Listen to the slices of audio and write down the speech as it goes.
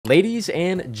Ladies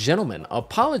and gentlemen,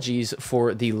 apologies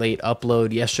for the late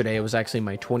upload. Yesterday was actually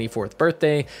my 24th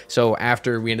birthday, so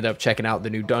after we ended up checking out the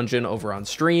new dungeon over on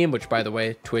stream, which by the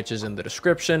way, Twitch is in the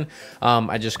description,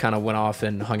 I just kind of went off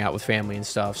and hung out with family and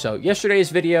stuff. So yesterday's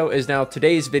video is now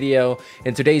today's video,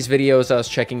 and today's video is us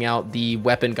checking out the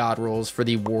weapon god rolls for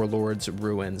the Warlord's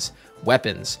Ruins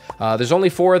weapons. There's only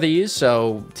 4 of these,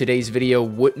 so today's video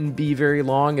wouldn't be very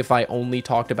long if I only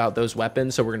talked about those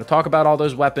weapons. So we're going to talk about all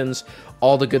those weapons,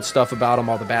 all the good stuff about them,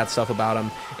 all the bad stuff about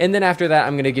them, and then after that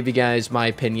I'm going to give you guys my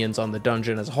opinions on the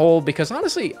dungeon as a whole, because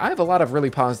honestly I have a lot of really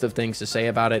positive things to say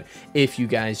about it if you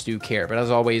guys do care. But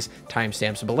as always,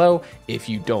 timestamps below if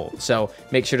you don't. So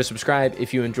make sure to subscribe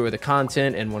if you enjoy the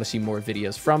content and want to see more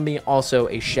videos from me. Also,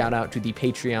 a shout out to the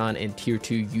Patreon and tier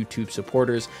 2 YouTube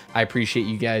supporters. I appreciate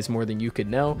you guys more than you could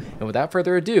know, and without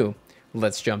further ado,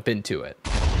 let's jump into it.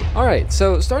 Alright,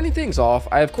 so starting things off,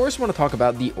 I of course want to talk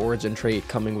about the origin trait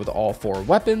coming with all 4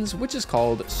 weapons, which is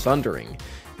called Sundering.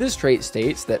 This trait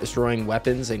states that destroying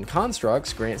weapons and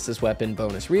constructs grants this weapon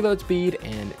bonus reload speed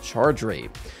and charge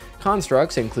rate.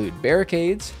 Constructs include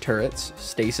barricades, turrets,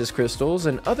 stasis crystals,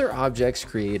 and other objects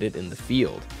created in the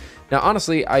field. Now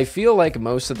honestly, I feel like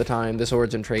most of the time this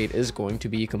origin trait is going to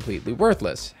be completely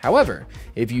worthless. However,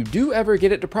 if you do ever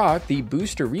get it to proc, the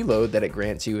booster reload that it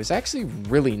grants you is actually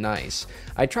really nice.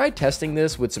 I tried testing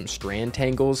this with some strand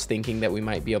tangles, thinking that we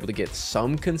might be able to get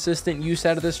some consistent use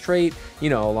out of this trait, you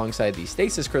know, alongside these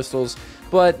stasis crystals,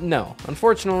 but no,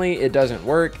 unfortunately it doesn't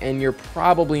work, and you're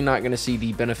probably not going to see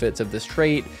the benefits of this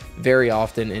trait very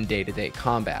often in day-to-day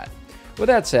combat. With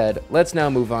that said, let's now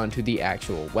move on to the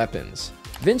actual weapons.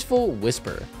 Vengeful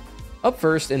Whisper. Up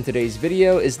first in today's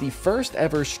video is the first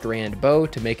ever strand bow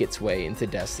to make its way into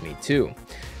Destiny 2.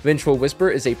 Vengeful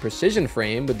Whisper is a precision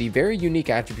frame with the very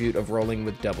unique attribute of rolling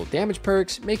with double damage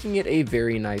perks, making it a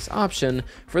very nice option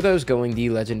for those going the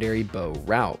legendary bow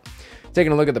route.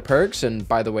 Taking a look at the perks, and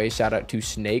by the way, shout out to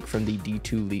Snake from the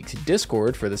D2 Leaks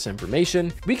Discord for this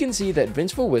information, we can see that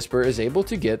Vengeful Whisper is able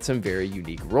to get some very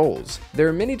unique rolls. There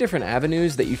are many different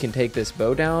avenues that you can take this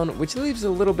bow down, which leaves a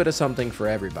little bit of something for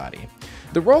everybody.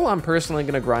 The roll I'm personally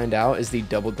going to grind out is the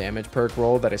double damage perk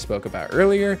roll that I spoke about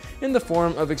earlier in the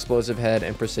form of Explosive Head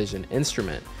and Precision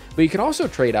Instrument. But you can also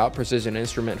trade out Precision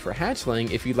Instrument for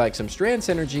Hatchling if you'd like some strand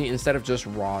synergy instead of just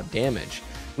raw damage.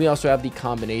 We also have the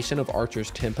combination of Archer's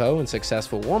Tempo and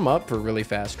Successful Warm-Up for really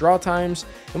fast draw times,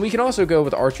 and we can also go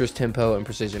with Archer's Tempo and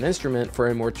Precision Instrument for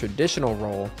a more traditional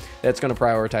roll that's going to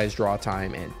prioritize draw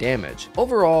time and damage.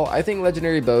 Overall, I think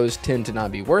legendary bows tend to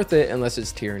not be worth it unless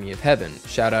it's Tyranny of Heaven.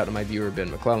 Shout out to my viewer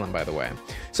Ben McClellan, by the way.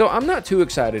 So I'm not too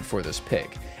excited for this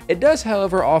pick. It does,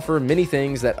 however, offer many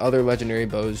things that other legendary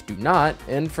bows do not,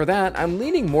 and for that, I'm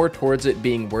leaning more towards it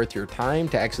being worth your time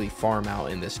to actually farm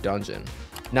out in this dungeon.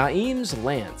 NAEEM'S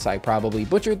Lance. I probably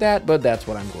butchered that, but that's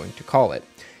what I'm going to call it.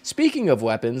 Speaking of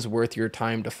weapons worth your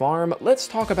time to farm, let's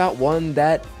talk about one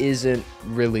that isn't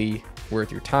really worth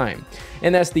your time,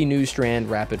 and that's the new strand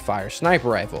rapid fire sniper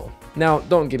rifle. Now,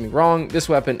 don't get me wrong, this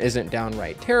weapon isn't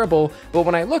downright terrible, but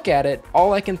when I look at it,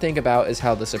 all I can think about is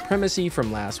how the supremacy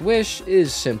from Last Wish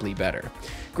is simply better.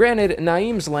 Granted,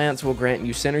 NAEEM'S Lance will grant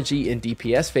you synergy in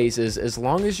DPS phases as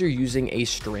long as you're using a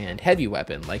strand heavy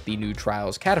weapon like the new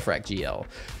Trials Cataphract GL,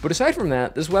 but aside from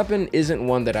that, this weapon isn't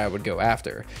one that I would go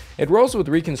after. It rolls with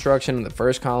Reconstruction in the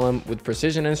first column, with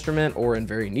Precision Instrument, or in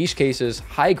very niche cases,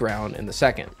 High Ground in the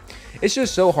second. It's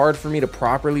just so hard for me to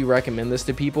properly recommend this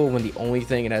to people when the only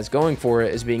thing it has going for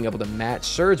it is being able to match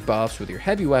surge buffs with your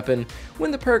heavy weapon,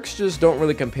 when the perks just don't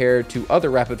really compare to other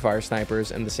rapid fire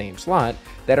snipers in the same slot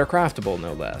that are craftable,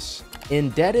 no less.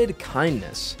 Indebted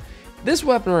Kindness. This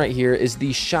weapon right here is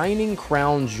the shining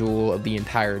crown jewel of the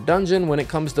entire dungeon when it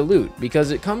comes to loot, because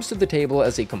it comes to the table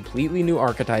as a completely new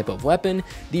archetype of weapon,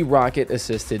 the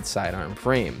rocket-assisted sidearm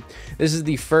frame. This is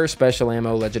the first special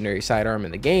ammo legendary sidearm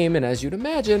in the game, and as you'd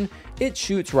imagine, it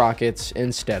shoots rockets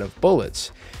instead of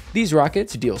bullets. These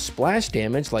rockets deal splash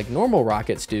damage like normal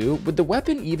rockets do, with the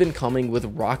weapon even coming with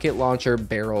rocket launcher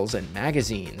barrels and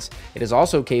magazines. It is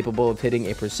also capable of hitting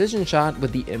a precision shot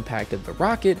with the impact of the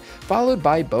rocket, followed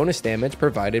by bonus damage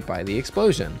provided by the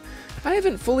explosion. I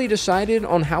haven't fully decided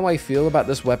on how I feel about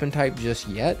this weapon type just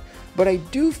yet, but I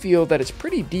do feel that it's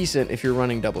pretty decent if you're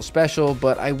running double special,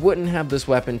 but I wouldn't have this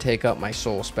weapon take up my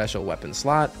sole special weapon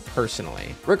slot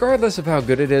personally. Regardless of how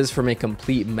good it is from a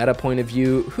complete meta point of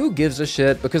view, who gives a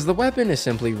shit, because the weapon is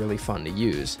simply really fun to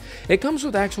use. It comes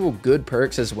with actual good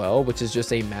perks as well, which is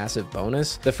just a massive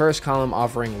bonus. The first column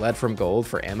offering Lead from Gold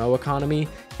for ammo economy,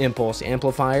 Impulse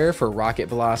Amplifier for rocket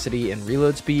velocity and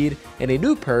reload speed, and a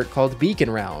new perk called Beacon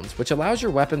Rounds, which allows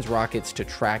your weapon's rockets to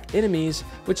track enemies,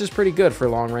 which is pretty good for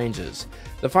long ranges. uses.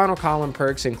 The final column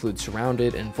perks include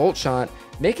Surrounded and Volt Shot,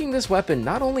 making this weapon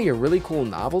not only a really cool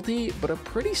novelty, but a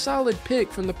pretty solid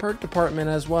pick from the perk department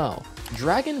as well.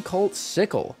 Dragoncult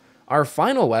Sickle. Our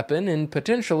final weapon, and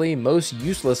potentially most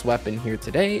useless weapon here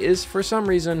today, is for some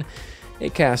reason a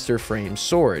caster frame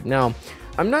sword. Now,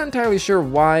 I'm not entirely sure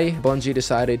why Bungie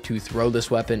decided to throw this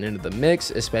weapon into the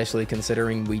mix, especially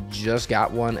considering we just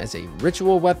got one as a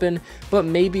ritual weapon, but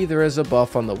maybe there is a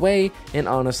buff on the way, and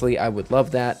honestly, I would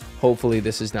love that. Hopefully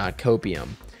this is not copium.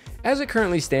 As it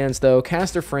currently stands though,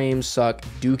 caster frames suck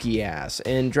dookie ass,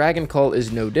 and Dragoncult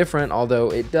is no different,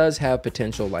 although it does have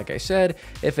potential, like I said,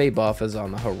 if a buff is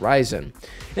on the horizon.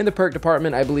 In the perk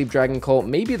department, I believe Dragoncult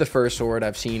may be the first sword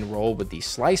I've seen roll with the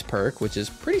Slice perk, which is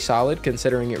pretty solid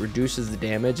considering it reduces the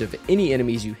damage of any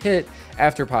enemies you hit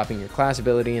after popping your class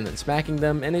ability and then smacking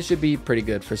them, and it should be pretty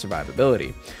good for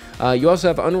survivability. You also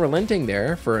have Unrelenting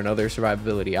there for another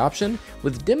survivability option,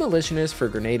 with Demolitionist for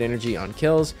grenade energy on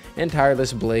kills, and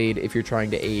Tireless Blade if you're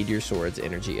trying to aid your sword's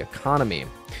energy economy.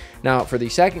 Now, for the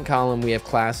second column, we have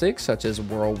classics such as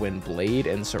Whirlwind Blade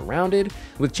and Surrounded,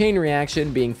 with Chain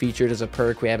Reaction being featured as a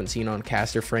perk we haven't seen on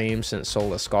caster frames since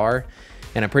𝗨𝗧𝗏𝗏,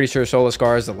 and I'm pretty sure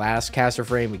𝗨𝗧𝗏𝗏 is the last caster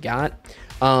frame we got.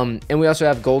 And we also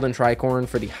have Golden Tricorn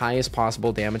for the highest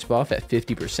possible damage buff at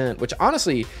 50%, which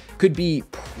honestly could be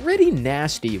pretty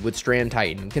nasty with Strand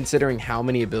Titan, considering how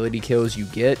many ability kills you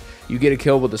get. You get a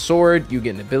kill with the sword, you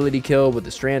get an ability kill with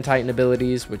the Strand Titan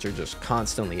abilities, which are just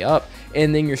constantly up,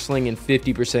 and then you're slinging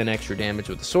 50% extra damage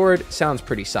with the sword. Sounds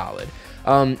pretty solid.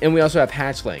 And we also have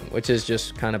Hatchling, which is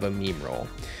just kind of a meme roll.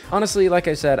 Honestly, like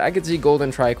I said, I could see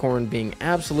Golden Tricorn being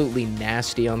absolutely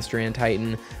nasty on Strand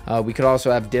Titan. We could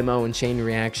also have Demo and Chain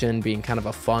Reaction being kind of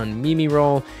a fun meme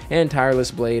roll, and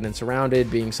Tireless Blade and Surrounded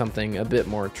being something a bit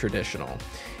more traditional.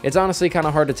 It's honestly kind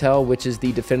of hard to tell which is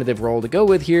the definitive role to go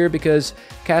with here because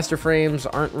caster frames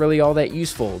aren't really all that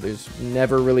useful. There's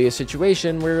never really a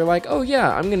situation where you're like, oh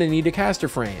yeah, I'm going to need a caster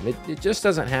frame. It just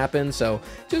doesn't happen, so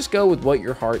just go with what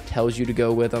your heart tells you to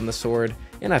go with on the sword,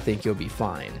 and I think you'll be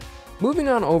fine. Moving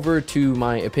on over to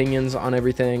my opinions on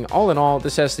everything, all in all,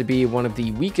 this has to be one of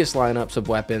the weakest lineups of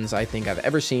weapons I think I've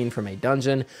ever seen from a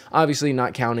dungeon, obviously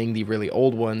not counting the really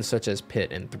old ones such as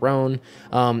Pit and Throne.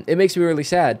 It makes me really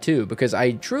sad too, because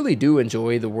I truly do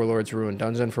enjoy the Warlord's Ruin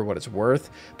dungeon for what it's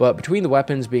worth, but between the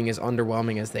weapons being as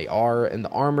underwhelming as they are, and the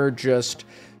armor just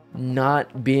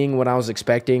not being what I was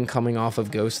expecting coming off of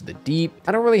Ghost of the Deep,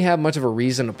 I don't really have much of a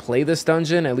reason to play this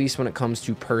dungeon, at least when it comes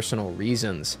to personal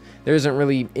reasons. There isn't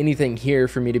really anything here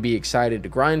for me to be excited to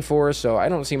grind for, so I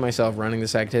don't see myself running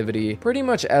this activity pretty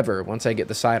much ever once I get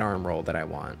the sidearm roll that I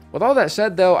want. With all that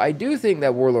said though, I do think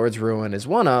that Warlord's Ruin is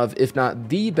one of, if not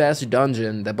the best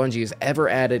dungeon that Bungie has ever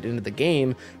added into the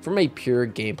game from a pure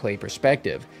gameplay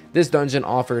perspective. This dungeon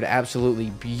offered absolutely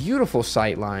beautiful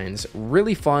sight lines,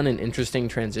 really fun and interesting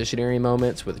transitionary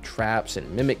moments with traps and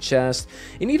mimic chests,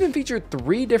 and even featured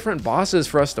 3 different bosses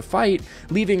for us to fight,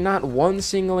 leaving not one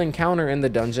single encounter in the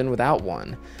dungeon without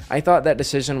one. I thought that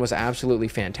decision was absolutely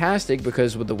fantastic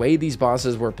because with the way these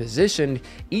bosses were positioned,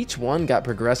 each one got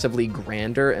progressively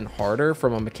grander and harder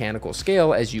from a mechanical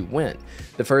scale as you went.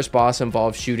 The first boss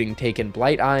involved shooting Taken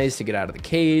Blight Eyes to get out of the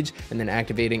cage, and then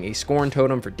activating a Scorn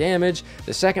Totem for damage.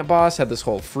 The second boss had this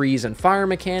whole freeze and fire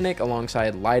mechanic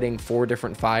alongside lighting 4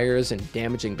 different fires and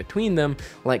damaging between them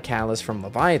like Callus from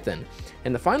Leviathan.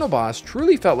 And the final boss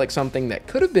truly felt like something that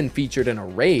could have been featured in a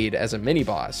raid as a mini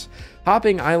boss.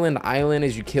 Hopping island to island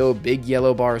as you kill Big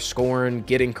Yellow Bar Scorn,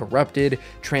 getting corrupted,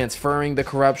 transferring the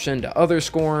corruption to other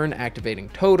Scorn, activating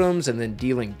totems, and then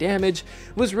dealing damage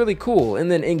was really cool.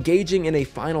 And then engaging in a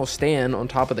final stand on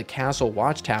top of the castle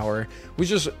watchtower was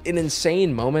just an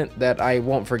insane moment that I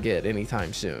won't forget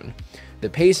anytime soon. The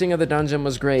pacing of the dungeon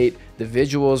was great, the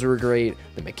visuals were great,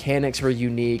 the mechanics were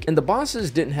unique, and the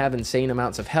bosses didn't have insane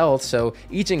amounts of health, so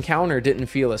each encounter didn't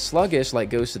feel as sluggish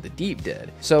like Ghost of the Deep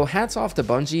did. So hats off to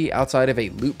Bungie. Outside of a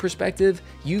loot perspective,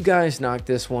 you guys knocked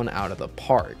this one out of the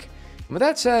park. With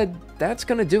that said, that's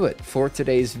going to do it for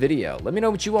today's video. Let me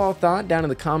know what you all thought down in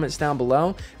the comments down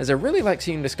below, as I really like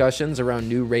seeing discussions around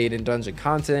new raid and dungeon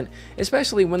content,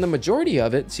 especially when the majority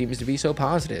of it seems to be so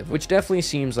positive, which definitely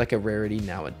seems like a rarity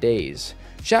nowadays.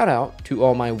 Shout out to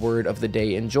all my word of the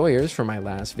day enjoyers for my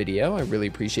last video. I really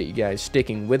appreciate you guys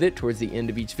sticking with it towards the end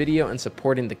of each video and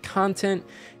supporting the content.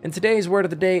 And today's word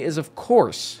of the day is, of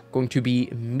course, going to be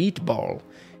meatball,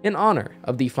 in honor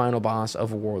of the final boss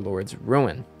of Warlord's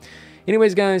Ruin.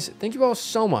 Anyways, guys, thank you all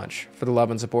so much for the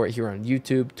love and support here on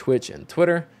YouTube, Twitch, and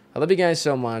Twitter. I love you guys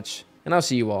so much, and I'll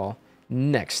see you all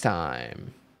next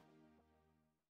time.